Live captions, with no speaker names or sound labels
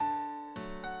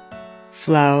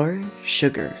Flour,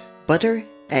 sugar, butter,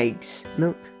 eggs,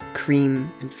 milk,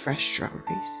 cream, and fresh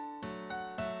strawberries.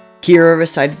 Kira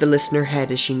recited the list in her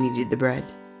head as she kneaded the bread.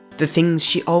 The things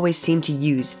she always seemed to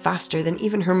use faster than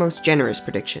even her most generous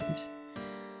predictions.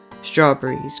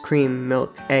 Strawberries, cream,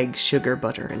 milk, eggs, sugar,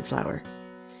 butter, and flour.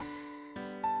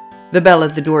 The bell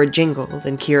at the door jingled,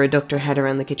 and Kira ducked her head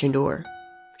around the kitchen door.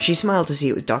 She smiled to see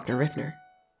it was Dr. Ripner.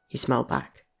 He smiled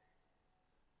back.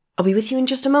 "I'll be with you in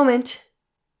just a moment.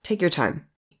 Take your time."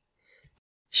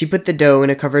 She put the dough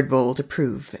in a covered bowl to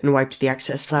prove and wiped the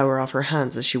excess flour off her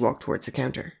hands as she walked towards the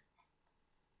counter.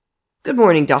 "Good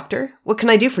morning, Doctor. What can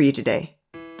I do for you today?"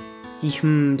 He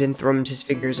hummed and thrummed his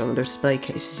fingers on the display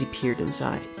case as he peered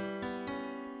inside.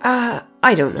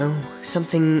 I don't know.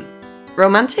 Something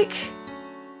romantic?"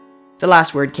 The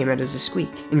last word came out as a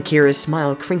squeak, and Kira's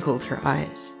smile crinkled her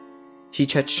eyes. She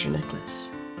touched her necklace.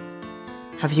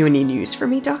 "Have you any news for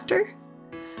me, Doctor?"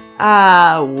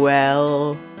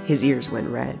 Well... His ears went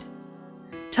red.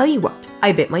 "Tell you what,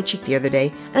 I bit my cheek the other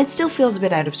day, and it still feels a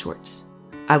bit out of sorts.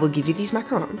 I will give you these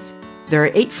macarons. There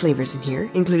are 8 flavors in here,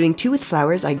 including 2 with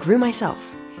flowers I grew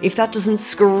myself. If that doesn't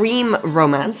scream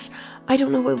romance, I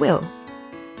don't know what will.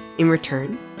 In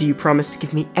return, do you promise to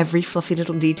give me every fluffy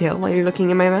little detail while you're looking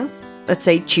in my mouth? Let's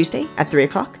say Tuesday at 3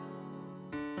 o'clock.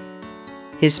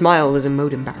 His smile was a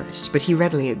mote embarrassed, but he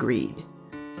readily agreed.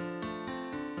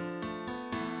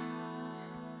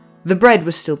 The bread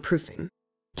was still proofing.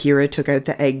 Kira took out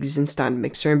the eggs and stand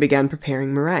mixer and began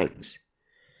preparing meringues.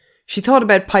 She thought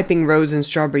about piping rose and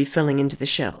strawberry filling into the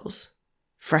shells.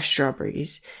 Fresh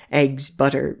strawberries, eggs,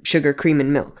 butter, sugar, cream,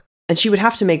 and milk. And she would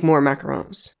have to make more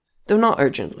macarons. Though not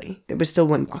urgently, there was still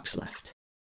 1 box left.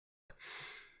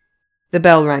 The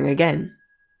bell rang again.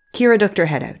 Kira ducked her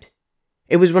head out.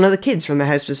 It was one of the kids from the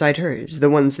house beside hers, the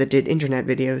ones that did internet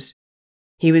videos.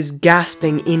 He was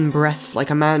gasping in breaths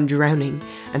like a man drowning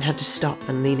and had to stop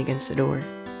and lean against the door.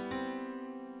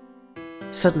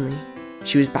 Suddenly,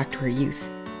 she was back to her youth.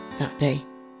 That day,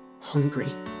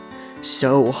 hungry.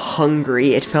 So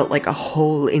hungry, it felt like a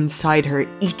hole inside her,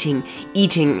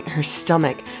 eating her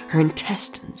stomach, her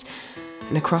intestines,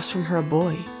 and across from her a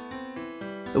boy.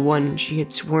 The one she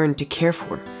had sworn to care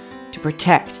for, to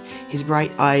protect, his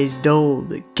bright eyes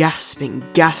dulled, gasping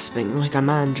like a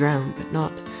man drowned, but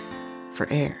not for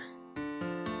air.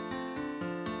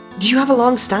 "Do you have a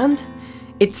long stand?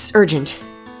 It's urgent."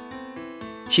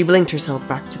 She blinked herself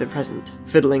back to the present,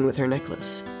 fiddling with her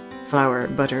necklace. Flour,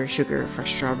 butter, sugar,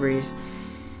 fresh strawberries.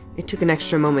 It took an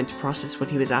extra moment to process what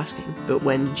he was asking, but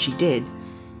when she did,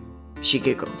 she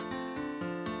giggled.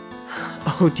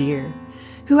 "Oh dear.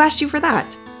 Who asked you for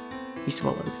that?" He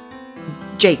swallowed.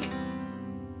 "Jake."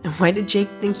 "And why did Jake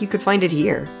think you could find it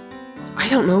here?" "I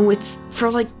don't know, it's for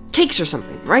like cakes or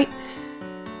something, right?"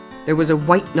 There was a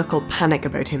white-knuckle panic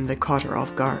about him that caught her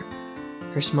off guard.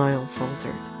 Her smile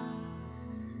faltered.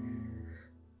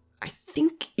 "I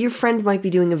think your friend might be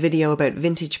doing a video about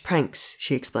vintage pranks,"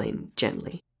 she explained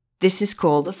gently. "This is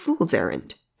called a fool's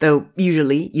errand, though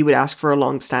usually you would ask for a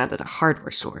long stand at a hardware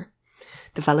store.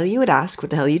 The fellow you would ask would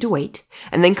tell you to wait,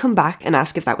 and then come back and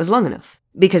ask if that was long enough,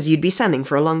 because you'd be standing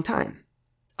for a long time.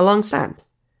 A long stand.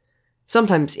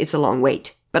 Sometimes it's a long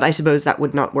wait, but I suppose that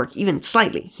would not work even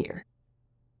slightly here."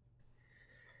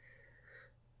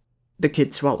 The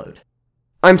kid swallowed.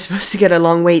 "I'm supposed to get a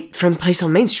long wait from the place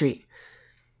on Main Street."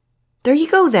 "There you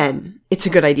go then. It's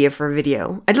a good idea for a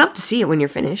video. I'd love to see it when you're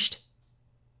finished."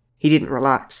 He didn't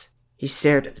relax. He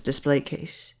stared at the display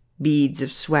case. Beads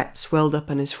of sweat swelled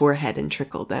up on his forehead and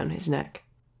trickled down his neck.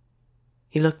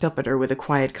 He looked up at her with a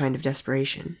quiet kind of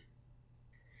desperation.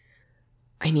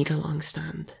 "I need a long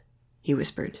stand," he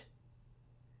whispered.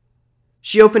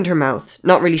 She opened her mouth,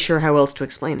 not really sure how else to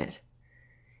explain it.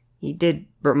 He did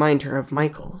remind her of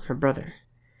Michael, her brother.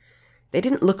 They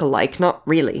didn't look alike, not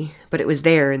really, but it was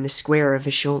there in the square of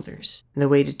his shoulders, and the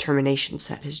way determination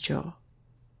set his jaw.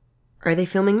 "Are they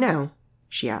filming now?"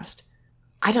 she asked.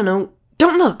 "I don't know.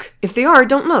 Don't look! If they are,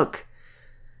 don't look!"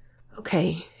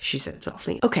 "Okay," she said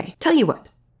softly. "Okay, tell you what.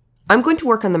 I'm going to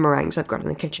work on the meringues I've got in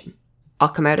the kitchen. I'll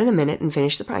come out in a minute and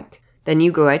finish the prank. Then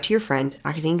you go out to your friend,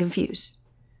 acting confused.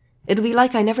 It'll be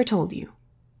like I never told you."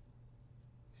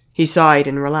 He sighed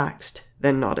and relaxed,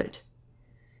 then nodded.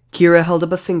 Kira held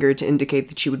up a finger to indicate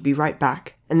that she would be right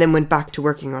back, and then went back to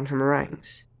working on her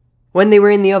meringues. When they were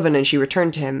in the oven and she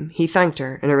returned to him, he thanked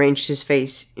her and arranged his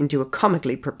face into a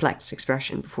comically perplexed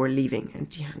expression before leaving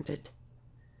empty-handed.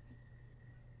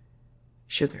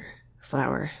 Sugar,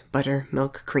 flour, butter,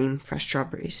 milk, cream, fresh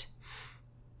strawberries.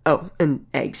 Oh, and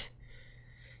eggs.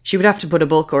 She would have to put a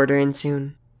bulk order in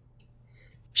soon.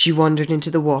 She wandered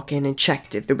into the walk-in and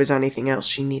checked if there was anything else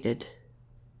she needed.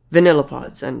 vanilla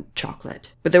pods, and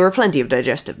chocolate. But there were plenty of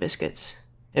digestive biscuits.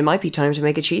 It might be time to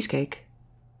make a cheesecake.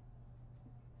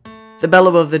 The bell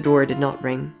above the door did not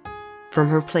ring. From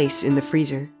her place in the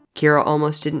freezer, Kira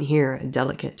almost didn't hear a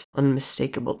delicate,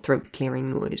 unmistakable throat-clearing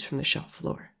noise from the shop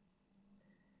floor.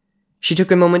 She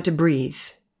took a moment to breathe,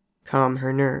 calm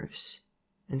her nerves,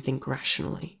 and think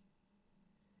rationally.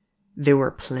 There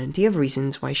were plenty of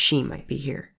reasons why she might be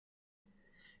here.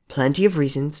 Plenty of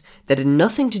reasons that had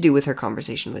nothing to do with her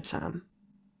conversation with Sam.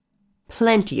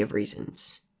 Plenty of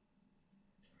reasons.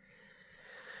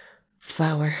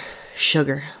 Flour,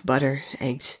 sugar, butter,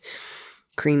 eggs,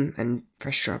 cream, and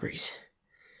fresh strawberries.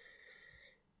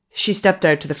 She stepped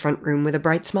out to the front room with a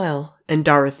bright smile, and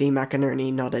Dorothy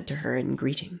McInerney nodded to her in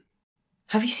greeting.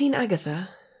 Have you seen Agatha?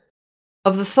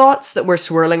 Of the thoughts that were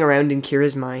swirling around in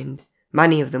Kira's mind,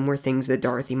 many of them were things that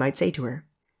Dorothy might say to her.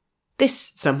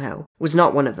 This, somehow, was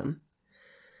not one of them.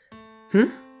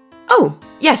 Oh,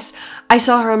 yes, I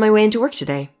saw her on my way into work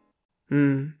today.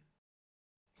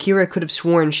 Kira could have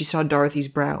sworn she saw Dorothy's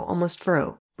brow almost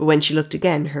furrow, but when she looked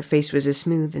again, her face was as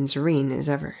smooth and serene as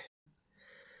ever.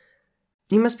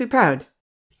 You must be proud.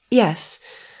 Yes,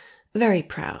 very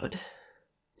proud.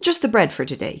 Just the bread for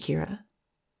today, Kira.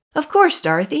 Of course,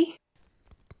 Dorothy.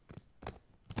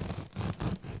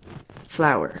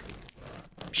 Flour,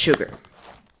 sugar,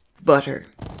 butter,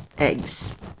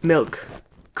 eggs, milk,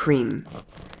 cream,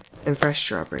 and fresh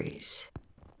strawberries.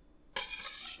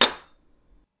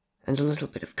 And a little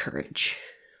bit of courage.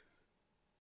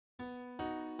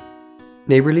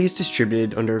 Neighbourly is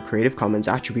distributed under a Creative Commons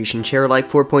Attribution Share Alike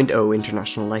 4.0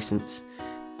 international license.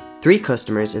 Three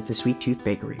Customers at the Sweet Tooth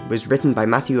Bakery was written by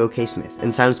Matthew O.K. Smith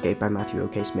and soundscape by Matthew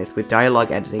O.K. Smith with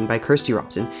dialogue editing by Kirsty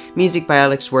Robson, music by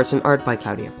Alex Schwartz and art by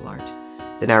Claudia Appelard.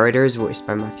 The narrator is voiced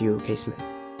by Matthew O.K. Smith.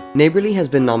 Neighbourly has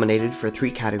been nominated for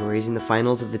 3 categories in the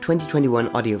finals of the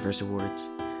 2021 Audioverse Awards.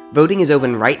 Voting is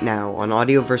open right now on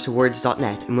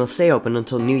audioverseawards.net and will stay open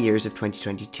until New Year's of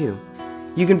 2022.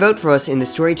 You can vote for us in the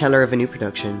Storyteller of a New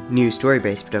Production, New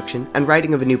Story-Based Production, and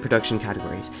Writing of a New Production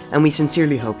categories, and we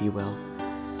sincerely hope you will.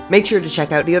 Make sure to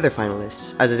check out the other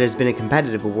finalists, as it has been a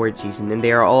competitive award season and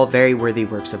they are all very worthy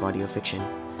works of audio fiction.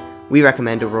 We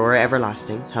recommend Aurora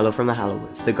Everlasting, Hello from the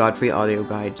Hallowoods, The Godfrey Audio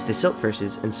Guide, The Silk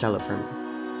Verses, and Stella Firma.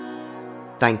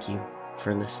 Thank you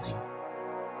for listening.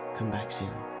 Come back soon.